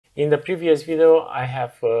In the previous video, I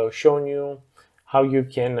have shown you how you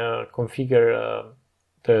can configure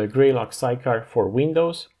the graylog-sidecar for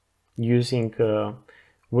Windows using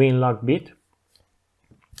WinLogBit.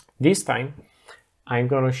 This time, I'm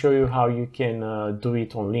going to show you how you can do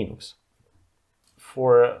it on Linux.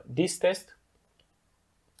 For this test,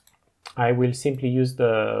 I will simply use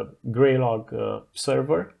the Graylog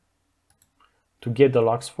server to get the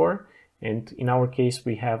logs for, and in our case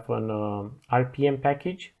we have an RPM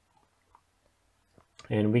package,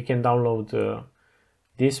 and we can download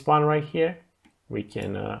this one right here. We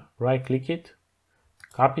can right click it,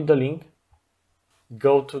 copy the link,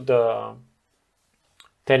 go to the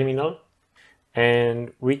terminal,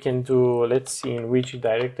 and we can do, let's see in which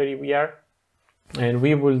directory we are, and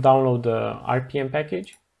we will download the RPM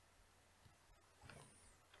package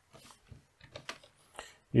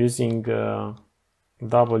using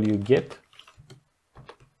wget.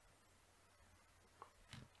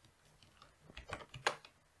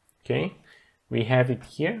 Okay, we have it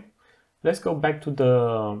here. Let's go back to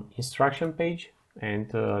the instruction page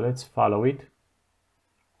and let's follow it.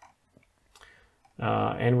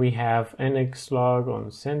 And we have nxlog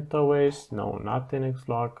on CentOS. No, not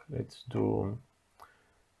nxlog. Let's do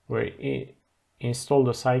we install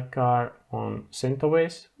the sidecar on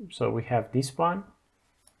CentOS. So we have this one.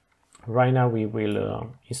 Right now we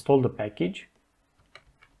will install the package.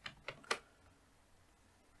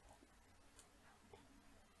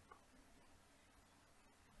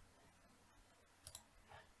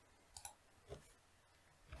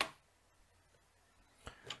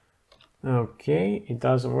 Okay, it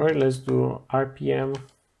doesn't work. Let's do RPM.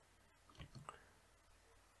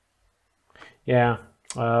 Yeah,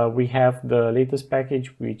 we have the latest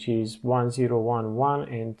package, which is 1011,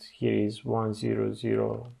 and here is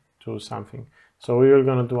 1002 something. So we are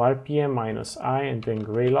going to do RPM -I and then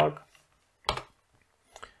Graylog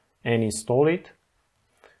and install it.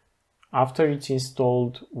 After it's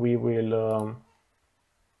installed, we will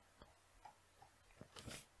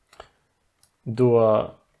do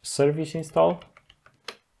a service install.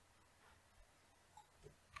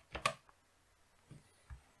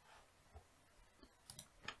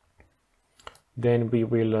 Then we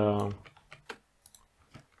will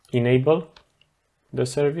enable the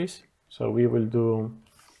service. So we will do,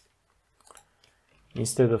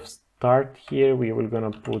 instead of start here, we will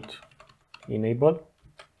gonna put enable.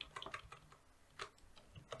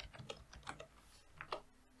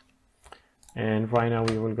 And right now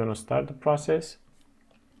we will gonna start the process.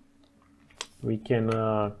 We can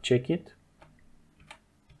check it.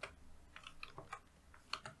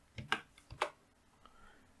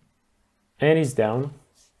 And it's down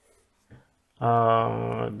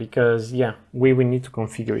because yeah, we will need to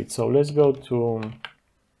configure it. So let's go to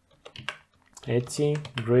etc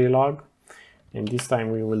graylog, and this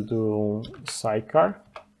time we will do sidecar.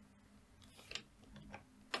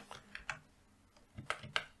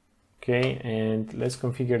 Okay, and let's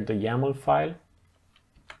configure the YAML file.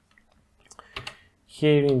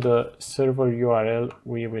 Here in the server URL,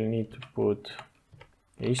 we will need to put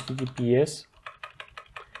HTTPS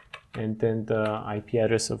and then the IP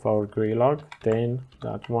address of our Graylog,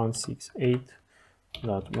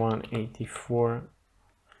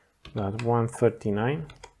 10.168.184.139.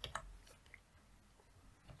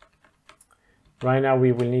 Right now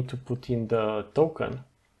we will need to put in the token,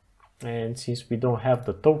 and since we don't have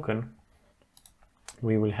the token,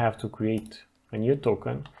 we will have to create a new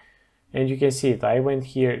token. And you can see it. I went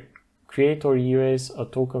here, create or use a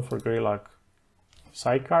token for Graylog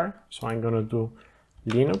sidecar. So I'm gonna do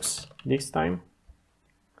Linux this time.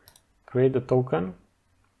 Create the token.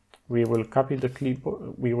 We will copy the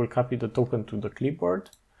clipboard. We will copy the token to the clipboard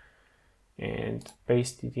and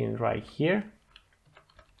paste it in right here.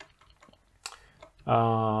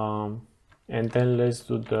 And then let's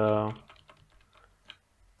do the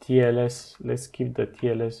TLS. Let's keep the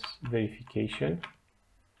TLS verification.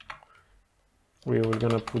 We were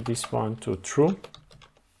gonna put this one to true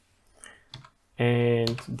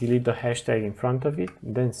and delete the hashtag in front of it,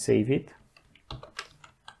 then save it.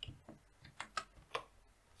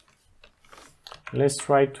 Let's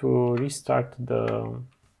try to restart the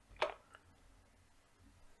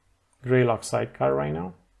Graylog sidecar right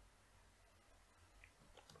now.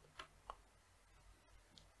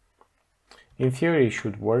 In theory, it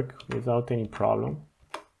should work without any problem,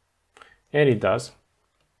 and it does.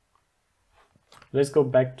 Let's go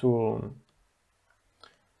back to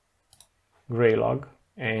Graylog,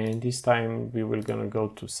 and this time we will gonna go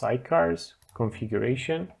to sidecars,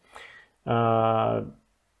 configuration.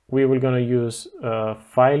 We will gonna use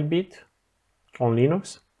FileBit on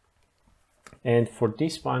Linux, and for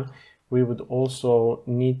this one we would also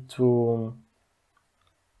need to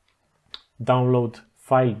download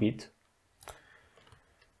FileBit.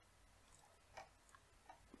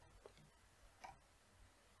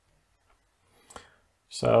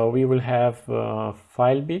 So we will have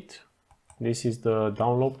FileBit. This is the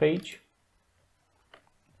download page,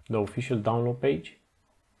 the official download page.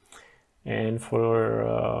 And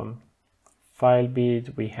for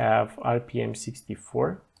FileBit, we have RPM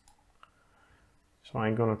 64. So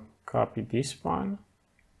I'm gonna copy this one.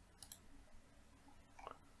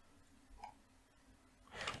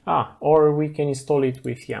 Or we can install it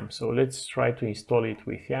with YAM. So let's try to install it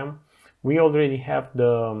with YAM. We already have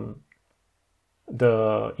the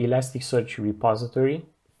Elasticsearch repository.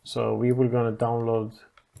 So we will gonna download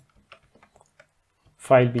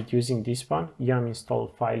FileBit using this one, yum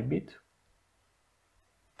install FileBit.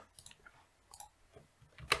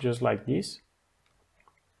 Just like this.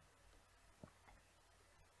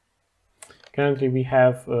 Currently we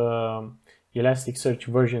have Elasticsearch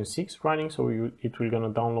version 6 running, so it will gonna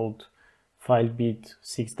download FileBit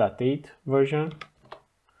 6.8 version.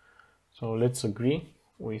 So let's agree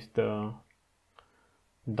with the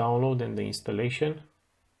download and the installation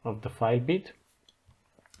of the FileBit.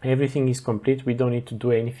 Everything is complete. We don't need to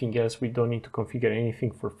do anything else. We don't need to configure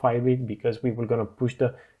anything for FileBit because we were gonna push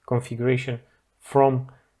the configuration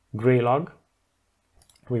from Graylog.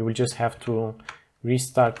 We will just have to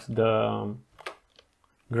restart the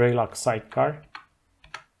graylog-sidecar.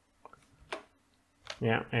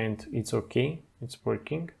 Yeah, and it's okay, it's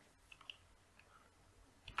working.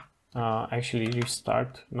 Actually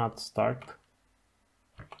restart, not start,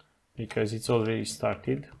 because it's already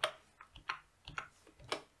started.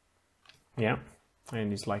 Yeah,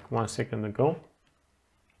 and it's like 1 second ago.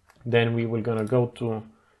 Then we will gonna go to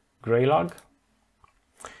Graylog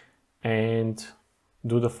and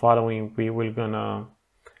do the following. We will gonna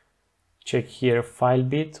check here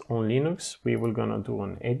FileBit on Linux. We will gonna do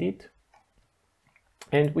an edit,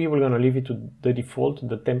 and we will gonna leave it to the default,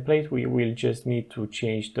 the template. We will just need to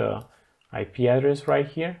change the IP address right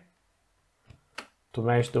here to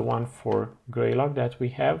match the one for Graylog that we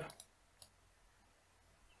have.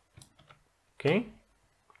 Okay,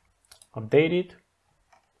 update it.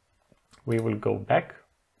 We will go back,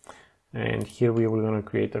 and here we will gonna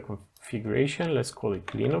create a configuration. Let's call it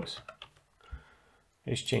Linux.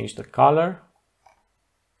 Let's change the color.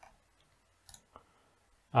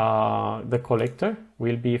 The collector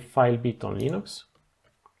will be FileBit on Linux.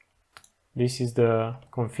 This is the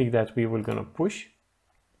config that we will gonna push,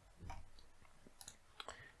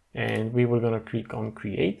 and we will gonna click on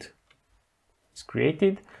create. It's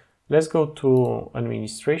created. Let's go to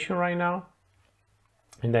administration right now,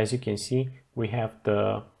 and as you can see, we have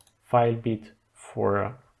the FileBit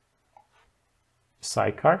for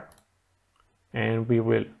sidecar, and we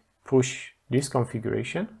will push this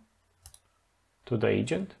configuration to the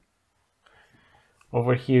agent.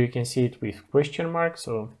 Over here you can see it with question mark,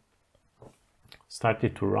 so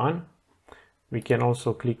started to run. We can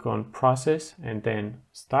also click on process and then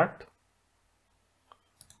start.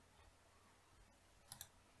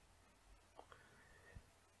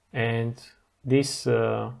 And this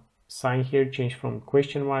sign here changed from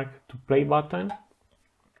question mark to play button.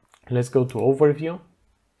 Let's go to overview,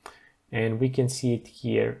 and we can see it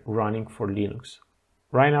here running for Linux.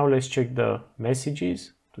 Right now let's check the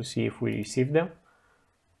messages to see if we received them,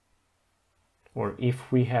 or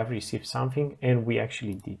if we have received something, and we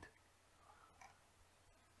actually did.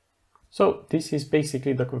 So this is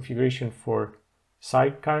basically the configuration for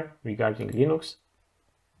sidecar regarding Linux.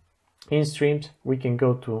 In streams we can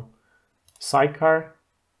go to sidecar,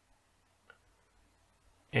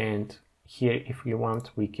 and here if we want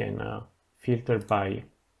we can filter by,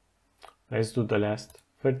 let's do the last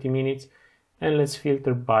 30 minutes, and let's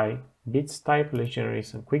filter by bits type. Let's generate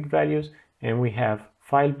some quick values, and we have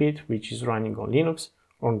FileBit, which is running on Linux,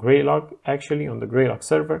 on Graylog, actually on the Graylog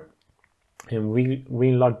server, and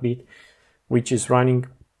WinLogBit, which is running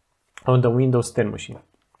on the Windows 10 machine.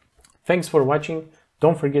 Thanks for watching.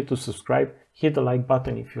 Don't forget to subscribe, hit the like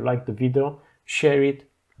button if you liked the video, share it,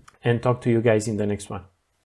 and talk to you guys in the next one.